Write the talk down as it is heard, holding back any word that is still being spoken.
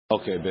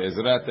Okay,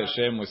 Be'ezrat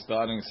Hashem, we're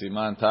starting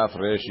Siman Taf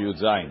Resh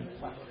Yud Zayin.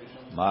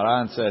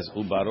 Maran says,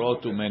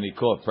 Ubarot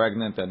umenikot,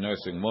 pregnant and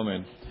nursing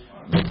women,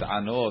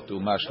 mit'anot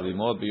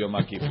umashlimot b'yom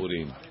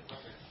HaKippurim.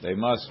 They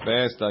must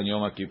fast on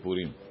Yom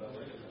HaKippurim.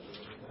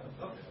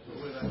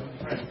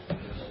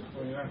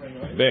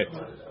 Bet.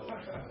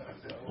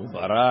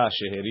 Ubara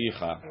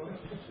shehericha,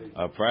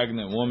 a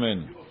pregnant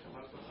woman,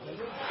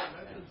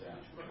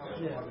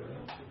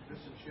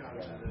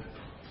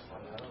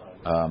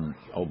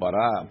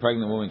 Obara, a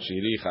pregnant woman,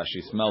 shiricha, she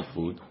smelled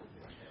food.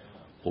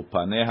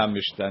 Upaneha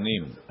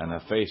mishtanim, and her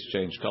face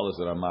changed colors.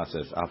 The Rama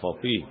says,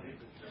 Afalpi,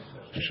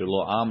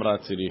 shelo amra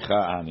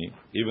tziricha ani,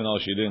 even though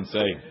she didn't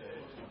say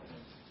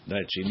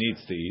that she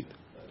needs to eat,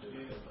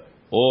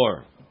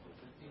 or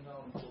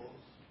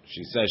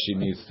she says she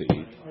needs to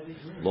eat.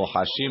 Lo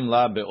hashim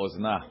la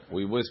be'ozna,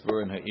 we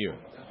whisper in her ear.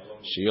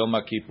 Shiyom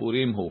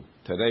HaKippurim hu,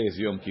 today is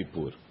Yom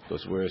Kippur,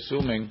 because we're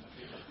assuming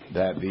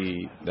that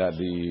the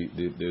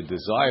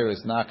desire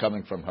is not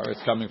coming from her;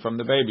 it's coming from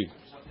the baby.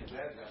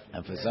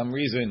 And for some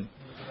reason,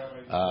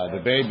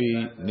 the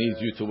baby needs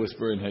you to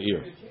whisper in her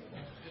ear.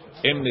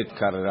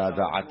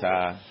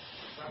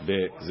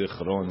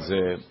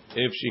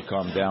 If she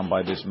calmed down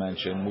by this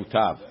mention,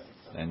 mutav,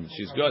 and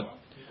she's good.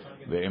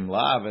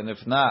 And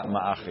if not,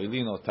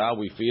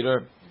 we feed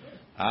her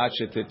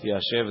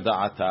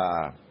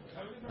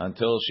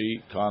until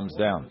she calms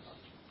down.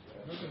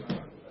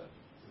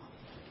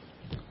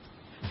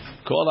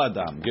 Kol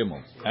Adam,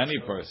 Gimel, any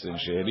person,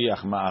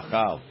 Sheheriach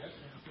Ma'achal,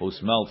 who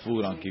smelled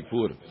food on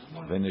Kippur,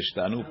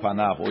 V'nishtanu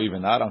Panav, or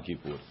even not on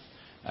Kippur,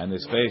 and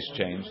his face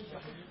changed,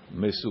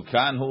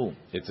 Mesukanhu,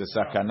 it's a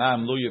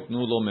sakanam, Lu Yitnu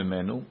Lo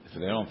Mimenu, if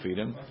they don't feed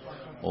him,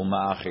 or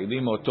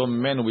Ma'achilim Oto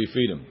Mimenu, we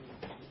feed him,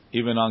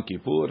 even on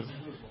Kippur,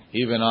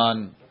 even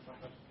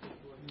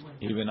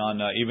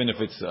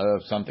if it's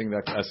something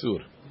that's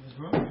Asur.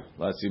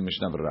 Let's see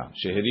Mishnah Berurah.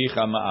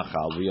 Shehericha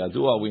Ma'achal,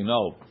 we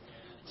know,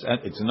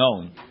 it's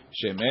known,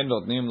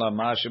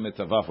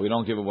 we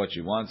don't give her what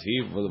she wants.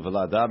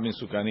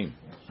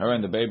 Her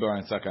and the baby are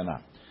in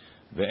sakana.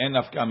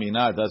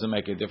 It doesn't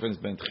make a difference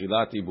in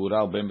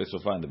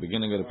the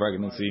beginning of the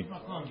pregnancy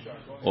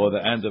or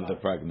the end of the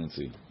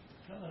pregnancy.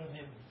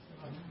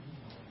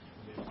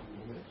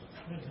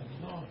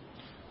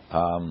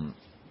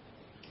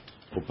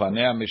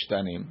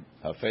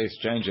 Her face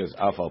changes.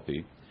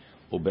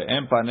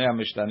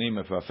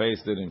 If her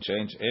face didn't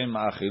change,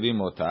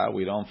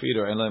 we don't feed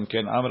her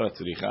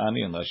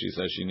unless she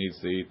says she needs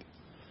to eat.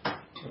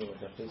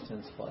 Her face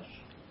turns flush?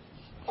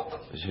 I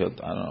don't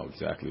know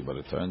exactly, but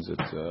it turns, it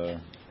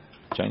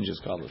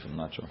changes colors. I'm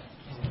not sure.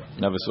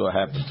 Never saw it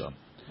happen to her.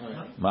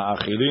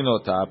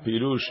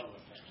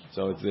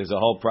 So there's a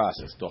whole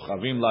process.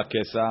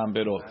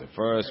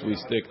 First we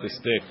stick the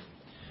stick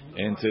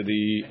into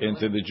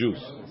the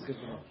juice.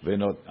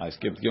 I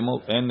skipped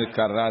Gimel.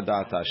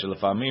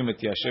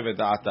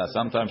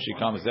 Sometimes she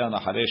comes down.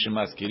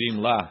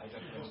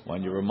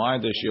 When you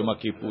remind her, Yom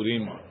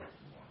Kippurim,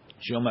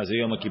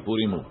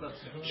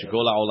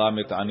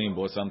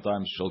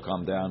 sometimes she'll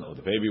come down, or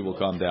the baby will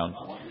come down.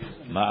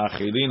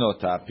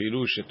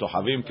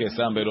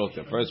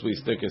 First we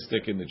stick a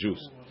stick in the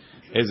juice.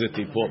 If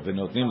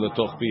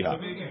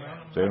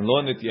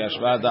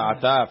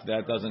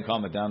that doesn't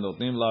calm it down,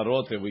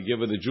 we give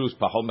her the juice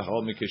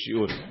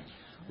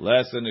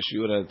less than a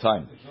shiur at a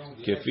time.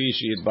 She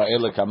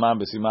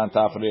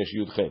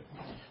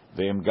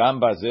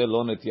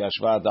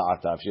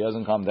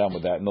doesn't calm down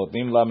with that.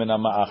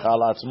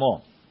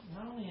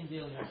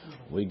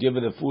 We give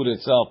her the food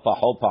itself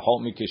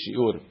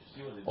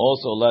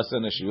also less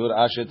than a shiur.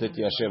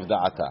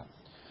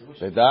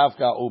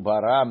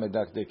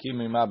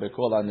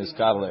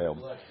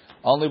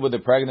 Only with the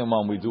pregnant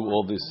one we do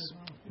all this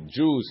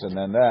juice and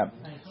then that.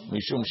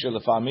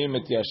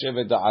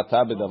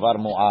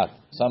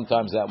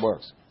 Sometimes that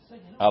works.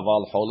 A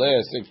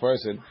sick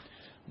person,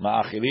 we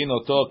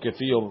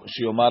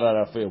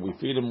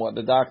feed him what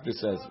the doctor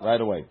says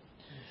right away.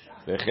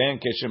 Even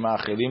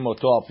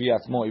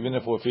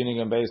if we're feeding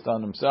him based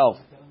on himself,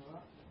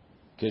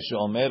 we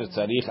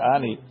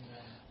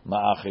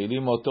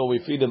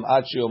feed him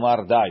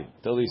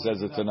till he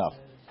says it's enough,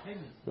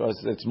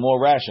 because it's more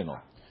rational.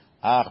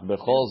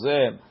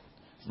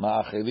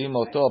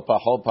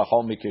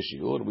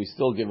 We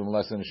still give him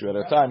less than a shiur at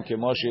a time.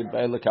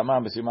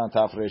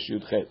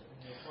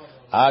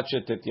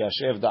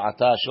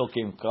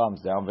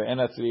 Comes down.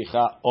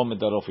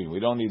 We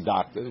don't need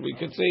doctors. We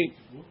can see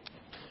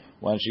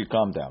when she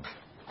calms down.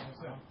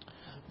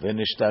 A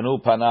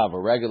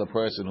regular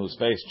person whose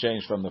face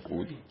changed from the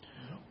food.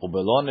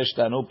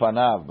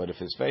 But if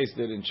his face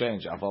didn't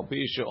change,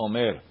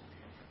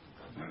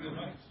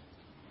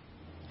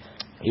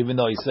 even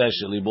though he says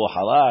shelibo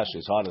halash,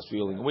 his heart is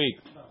feeling weak,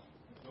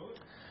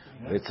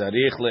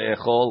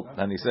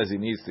 and he says he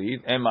needs to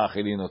eat,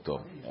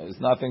 there's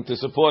nothing to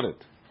support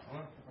it.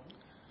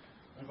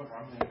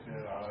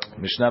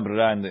 Mishnah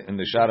Berurah in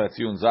the Shara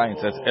Tziyun Zayin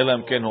says,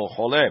 Elam ken hu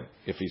choleh.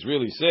 If he's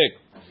really sick,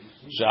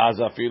 she'az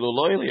afilu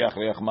lo yiliach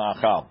reach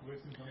ma'achal.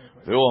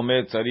 והוא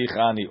אומר צריך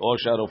אני, או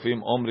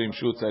שהרופאים אומרים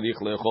שהוא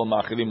צריך לאכול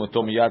מאכילים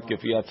אותו מיד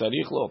כפי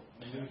הצריך לו.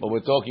 But we're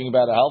talking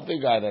about a healthy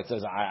guy that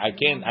says, I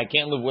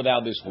can't live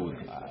without this food.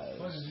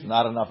 There's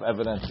not enough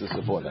evidence to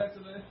support that.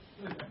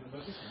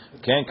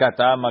 כן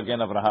כתב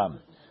מגן אברהם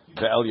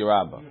ואל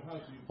ירבא,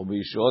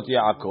 ובישועות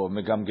יעקב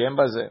מגמגם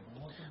בזה,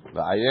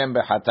 ועיין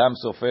בחתם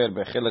סופר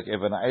בחלק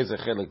אבן העזר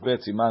חלק ב'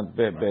 סימן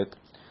ב'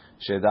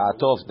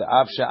 שדעתו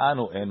דאף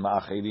שאנו אין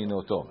מאכילים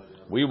אותו.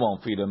 We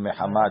won't feed him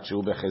מחמת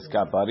שהוא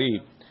בחזקה בריא.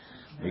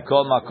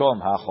 מכל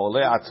מקום,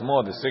 החולה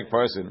עצמו, the sick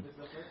person,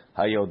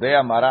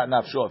 היודע מרת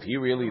נפשו, if he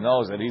really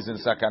knows that he's in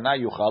סכנה,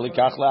 יוכל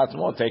לקח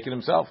לעצמו, take it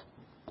himself,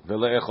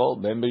 ולאכול,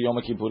 בין ביום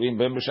הכיפורים,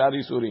 בין בשאר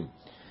איסורים.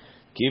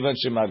 כיוון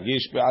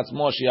שמרגיש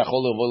בעצמו שיכול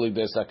לבוא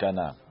לידי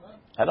סכנה.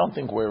 I don't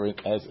think we're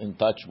as in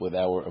touch with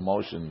our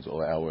emotions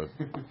or our...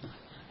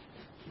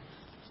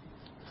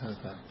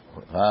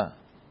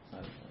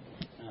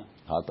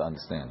 Hard to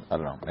understand. I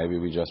don't know. Maybe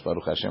we just,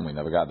 Baruch Hashem, we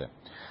never got there.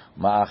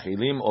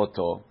 מאכילים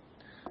אותו,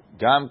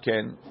 גם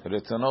כן,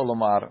 רצונו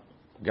לומר,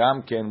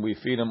 גם כן, we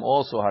feed him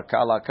also,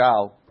 הקל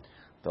הקל,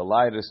 the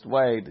lightest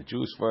way, the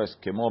juice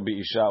first, כמו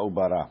באישה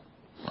וברה.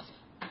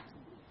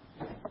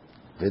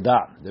 ודע,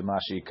 דמה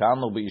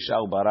שיקלנו באישה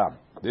וברה,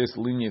 this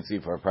leniency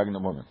for a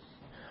pregnant woman.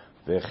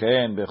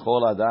 וכן,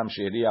 בכל אדם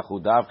שהריח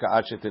הוא דווקא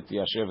עד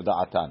שתתיישב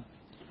דעתן.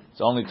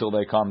 It's only till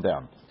they calm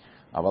down.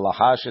 אבל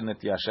אחר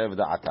שנתיישב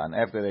דעתן,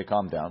 after they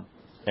calm down,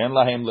 אין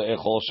להם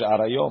לאכול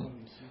שאר היום.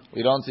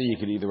 We don't say you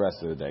could eat the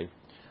rest of the day.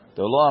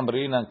 דלא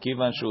אמרינן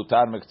כיוון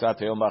שהותר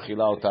מקצת היום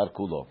באכילה הותר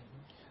כולו.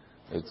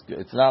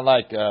 It's not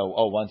like,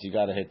 once you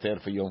got a heter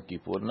for Yom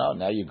Kippur. No,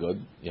 now you're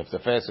good. You have to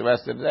fast the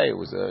rest of the day. It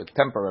was a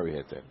temporary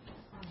heter.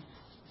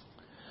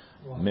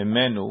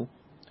 Mimenu,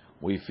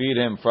 we feed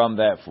him from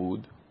that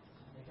food.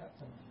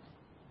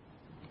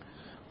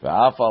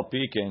 Ve'af al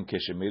piken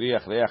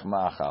keshemiriach reach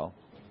ma'achal.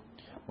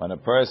 When a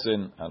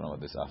person, I don't know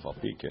what this af al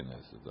piken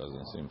is. It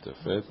doesn't seem to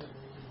fit.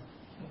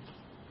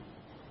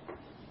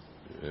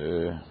 I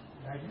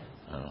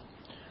don't know.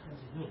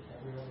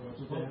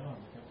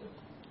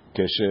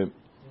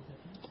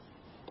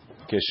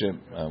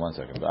 One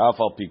second. Ve'af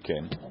al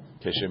piken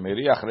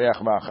keshemiriach reach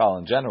ma'achal.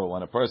 In general,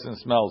 when a person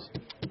smells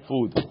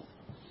food,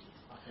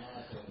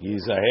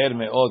 yizaher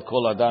me'od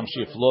kol adam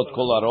shiflot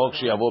kol arok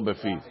sheyavo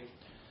befiv.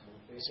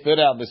 Spit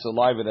out the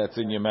saliva that's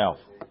in your mouth.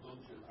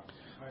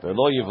 That's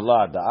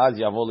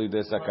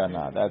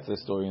the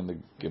story in the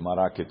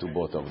Gemara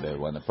Ketubot over there.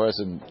 When a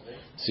person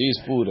sees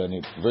food and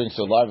he brings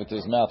saliva to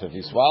his mouth, if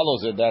he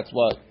swallows it, that's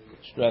what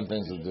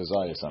strengthens his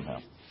desire somehow.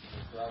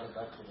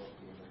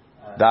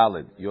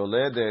 Dalid,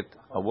 yoledet,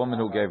 a woman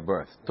who gave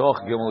birth.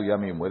 Toch gimel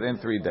yamim, within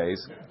 3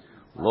 days.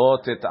 Lo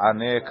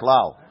tit'aneh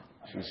klal.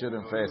 She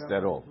shouldn't fast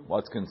at all.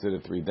 What's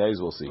considered 3 days?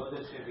 We'll see.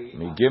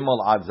 Mi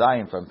gimel ad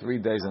zayin, from 3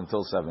 days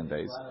until 7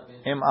 days.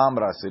 Im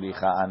amra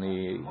siricha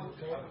ani.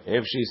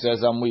 If she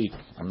says I'm weak,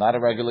 I'm not a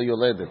regular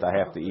yoledet, I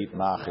have to eat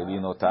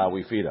ma'achilin ota,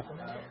 we feed her.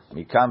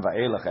 Mikam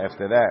va'elach,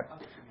 after that,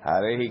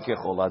 harehi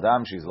kechol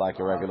adam, she's like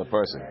a regular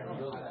person.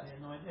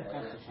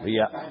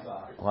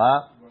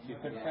 What?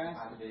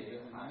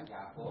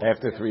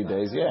 After 3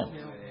 days, yeah.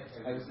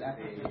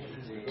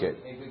 Okay.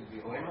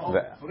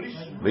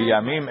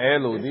 V'yamim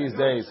elu, these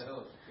days,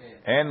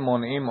 en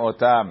monim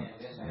otam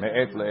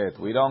me'et le'et.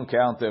 We don't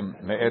count them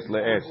me'et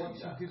le'et.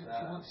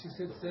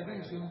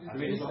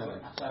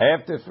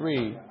 After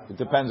 3, it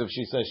depends if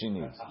she says she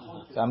needs.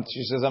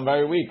 She says, I'm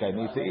very weak, I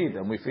need to eat,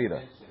 and we feed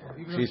her.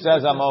 She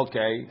says, I'm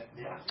okay.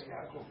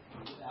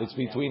 It's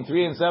between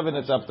 3 and 7,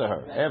 it's up to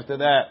her. After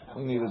that,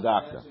 we need a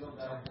doctor.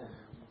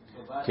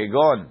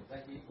 Kegon,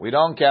 we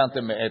don't count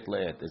them me'et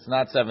le'et. It's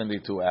not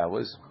 72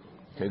 hours.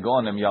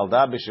 Kegon, em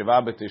yalda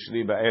b'sheva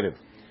b'tishri ba'erev.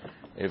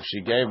 If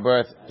she gave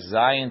birth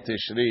Zayin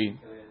Tishri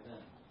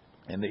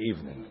in the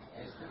evening,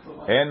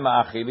 en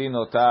ma'achilin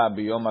ota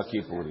b'yom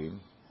HaKippurim.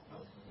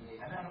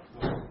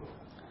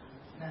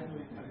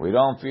 We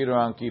don't feed her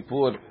on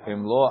Kippur.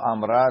 Im lo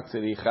amra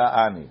tziricha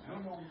ani.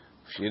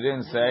 She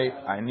didn't say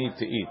I need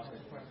to eat.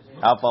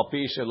 Af al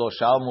pi shelo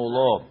shalmu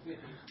lo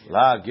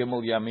la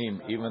gimel yamim.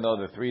 Even though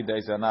the 3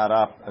 days are not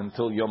up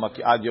until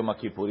ad Yom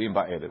HaKippurim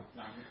ba'erev.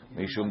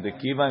 Mishum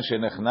dekivan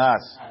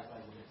shenechnas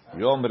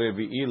yom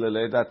revi'i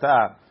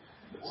leledata.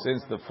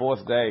 Since the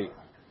 4th day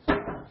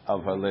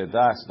of her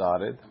ledah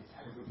started,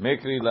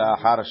 mikri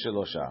la'achar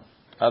shelosha.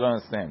 I don't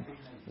understand.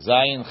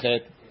 Zayin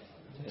chet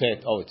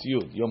tet. Oh, it's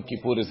you. Yom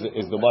Kippur is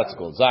the what's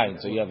called Zayin.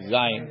 So you have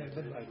Zayin,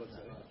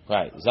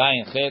 right?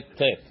 Zayin chet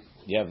tet.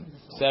 You have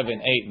 7,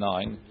 8,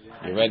 9.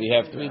 You already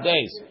have 3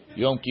 days.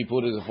 Yom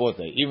Kippur is the 4th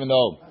day. Even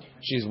though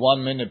she's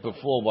 1 minute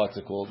before what's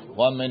it called?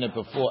 1 minute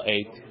before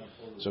 8.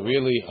 So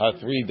really, her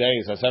 3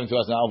 days, her 7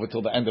 days now over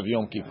till the end of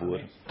Yom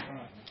Kippur.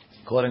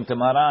 According to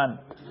Maran,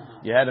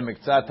 you had a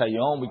mikzat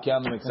hayom, we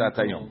count the mikzat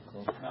hayom.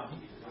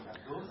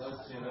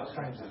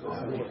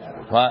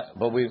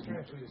 But we...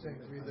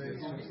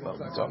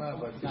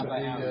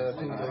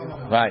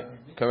 Right,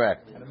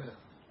 correct.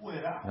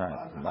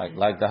 Right,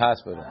 like the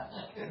hospital.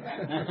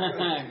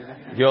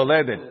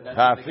 Yoledet,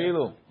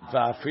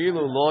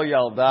 ha'afilu lo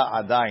yalda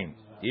adayin.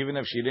 Even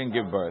if she didn't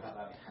give birth.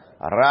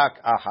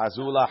 Rak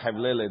ahazula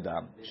hevle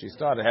leda. She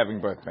started having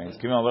birth pains.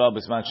 Kim Avraham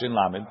Bisman Shin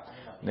Lamed.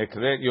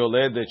 Nekret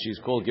Yoled, that she's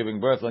called giving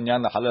birth.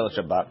 Lanyan Halel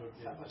Shabbat.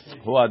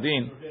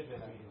 Huadin.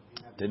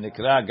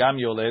 Tenekra Gam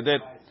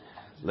Yoledet.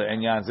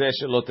 Le'enyan Zeh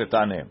Shelo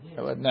Tetane.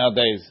 But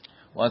nowadays,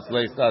 once the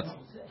lady starts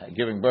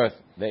giving birth,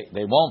 they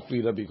won't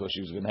feed her because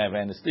she's going to have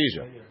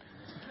anesthesia.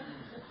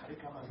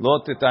 Lo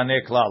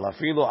Tetane Klal.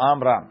 Afilu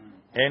Amra.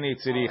 Any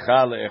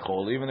tziricha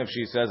le'echol. Even if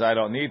she says, I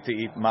don't need to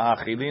eat,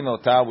 ma'achilin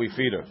ota, we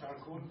feed her.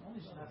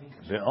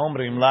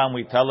 Ve'omrim lam,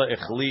 we tell her,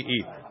 echli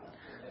eat.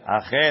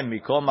 Achen,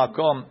 mikol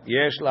makom,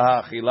 yesh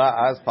laha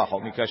achila az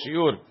pachot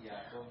mikashiur.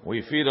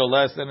 We feed her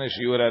less than a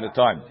shiur at a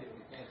time.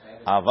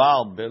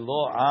 Aval,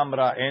 belo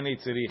amra any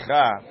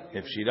tziricha,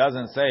 if she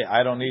doesn't say,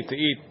 I don't need to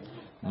eat,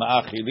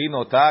 ma'achilin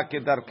ota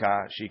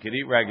kedarka, she could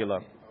eat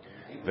regular.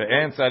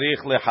 Ve'en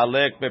tzarich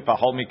lehalek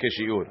bepachot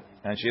mikashiur.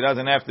 And she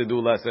doesn't have to do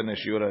less than a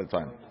shiur at a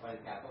time.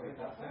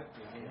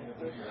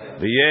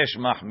 ויש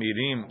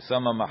מחמירים,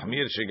 שמה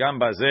מחמיר, שגם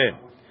בזה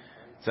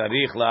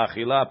צריך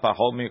לאכילה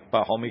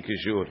פחות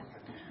מכשיור.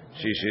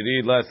 She should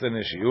eat less than a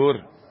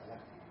shiur.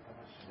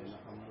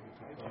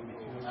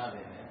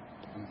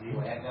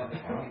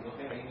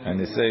 And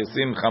the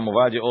Simcha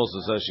Movadia also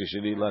says she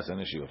should eat less than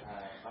a shiur.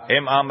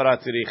 Em amra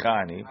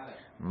tzirichani,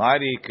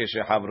 mari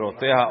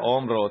keshehavroteha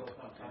omrot,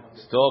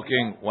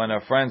 talking when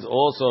her friends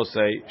also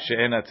say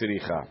she'ena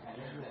tziricha.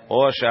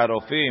 Or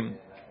sharofim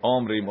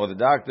omrim, or the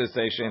doctors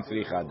say she'en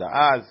tziricha.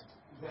 Da'az,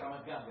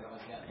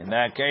 in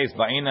that case,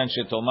 ba'inan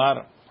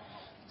shetomar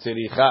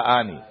tziricha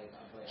ani.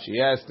 She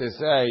has to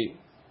say,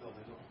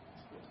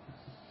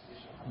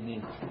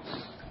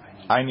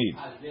 I need.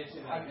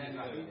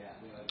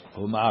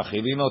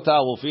 Uma'achilin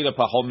ota, will feed a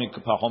pachom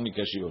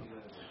mikashiur.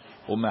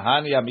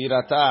 Umehani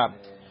amirata,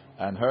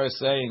 and her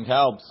saying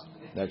helps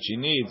that she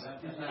needs,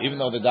 even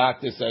though the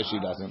doctor says she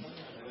doesn't.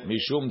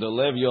 Mishum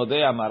delev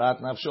yodea marat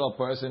nafsho, a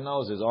person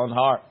knows his own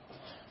heart.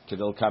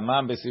 Kedel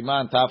kaman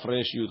besiman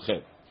tafresh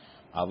yudchet.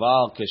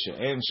 Aval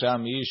keshe'en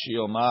sham ish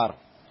yomar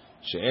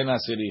she'en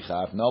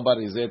asiricha. If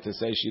nobody is there to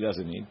say she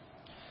doesn't need,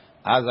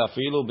 az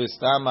afilu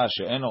bistama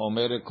she'en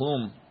omeret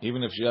klum,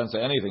 even if she doesn't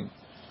say anything,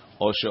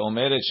 or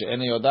she'omeret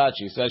she'en yodat,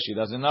 she says she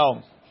doesn't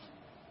know.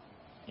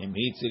 Im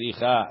hi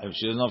tziricha, if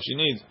she doesn't know if she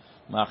needs,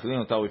 ma'achlin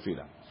ota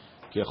wifila.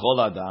 Kechol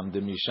adam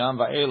demisham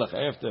va'elach,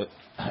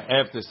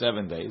 after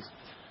 7 days,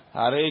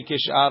 harei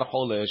kishar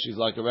choleh, she's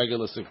like a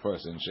regular sick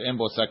person. She'en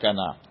bo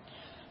sakana.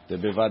 De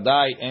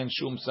bevadai en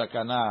shum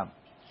sakana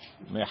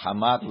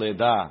mehamat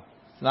leda.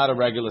 It's not a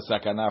regular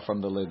sakana from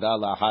the leda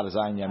la'achar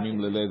zayin yamim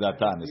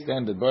leledatan. The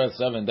standard birth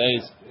 7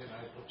 days.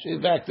 She's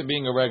back to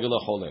being a regular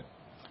choleh.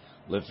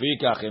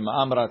 Lefikach im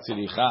amra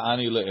tziricha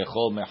ani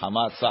le'echol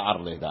mehamat sa'ar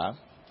leda.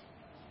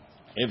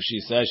 If she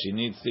says she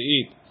needs to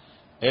eat,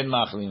 en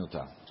ma'achlin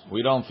ota.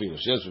 We don't feed her.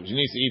 She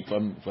needs to eat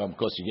from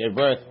because she gave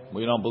birth.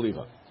 We don't believe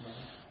her.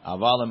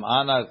 Avalim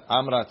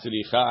amra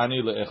tziricha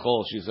ani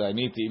le'echol. She says I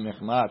need to eat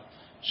mechmat.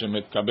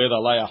 Shemetkabed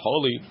alaya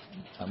holy.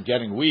 I'm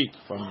getting weak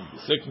from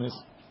sickness.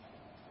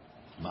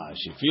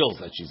 She feels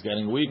that she's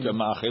getting weaker.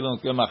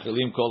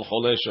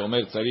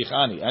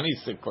 Any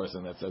sick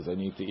person that says I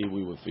need to eat,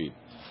 we would feed.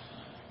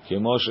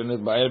 En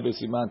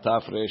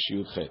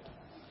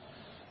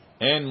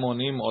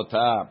monim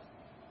ota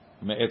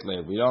me'et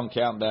leil. We don't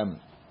count them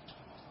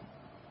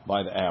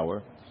by the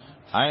hour.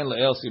 Ayin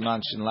le'el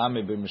siman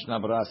shinlame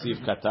b'mishnah bara sif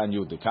katan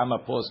yud. Kama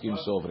poskim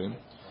sovrim.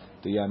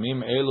 The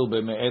yamim elu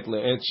b'me'et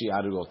le'et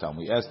shi'aru otam.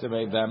 We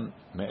estimate them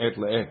me'et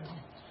le'et.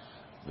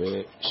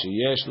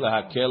 V'shiyesh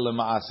lahakel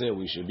le'ma'aseh.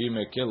 We should be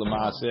mekel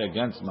le'ma'aseh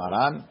against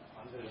Maran.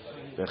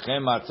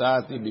 V'chem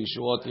matzati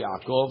b'yishuot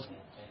Yaakov.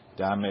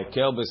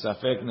 Ta'mekel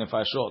b'safek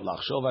nefashot.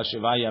 Lachshov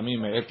ha'sheva yamim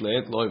me'et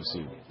le'et lo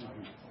hifsid.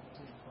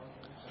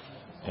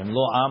 Em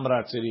lo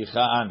amra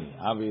tziricha ani.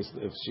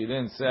 Obviously, if she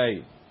didn't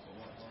say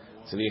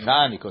tziricha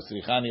ani, because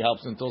tziricha ani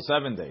helps until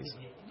 7 days.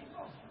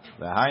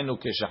 V'hainu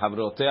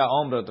keshehavrotea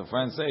omra, the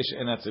friends say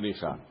she'ena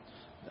tziricha.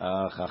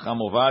 Chacham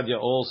Ovadia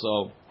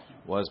also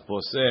was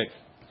posek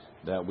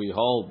that we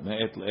hold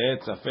me'et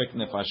le'et safek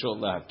nefashot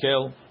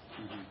lahakel,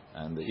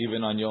 and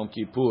even on Yom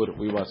Kippur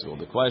we was.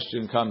 The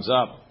question comes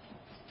up.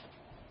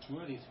 Who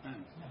are these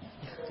friends?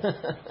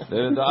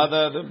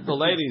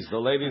 the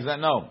ladies that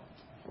know.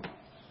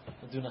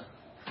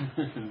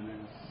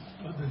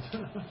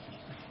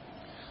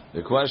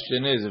 The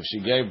question is, if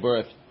she gave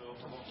birth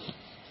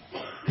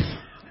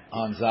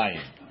on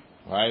Zion,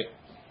 right,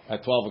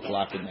 at 12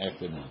 o'clock in the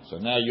afternoon. So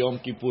now Yom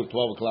Kippur,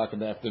 12 o'clock in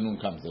the afternoon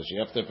comes. Does she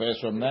have to fast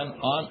from then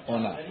on or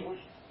not?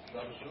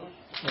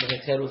 But the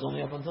head was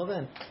only up until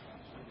then.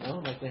 No,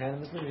 like we had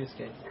in the previous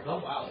case. Oh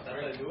wow, that's how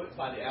they do it?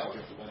 By the hour?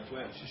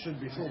 She should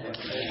be full by then.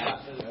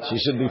 She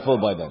should be full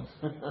by then.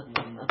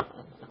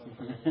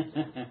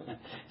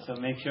 So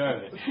make sure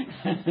of it.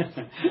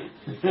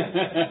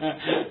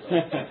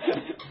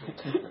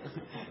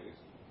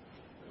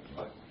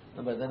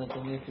 No, but then it's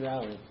only a few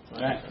hours.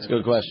 Right. It's a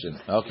good question.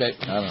 Okay,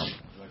 I don't know.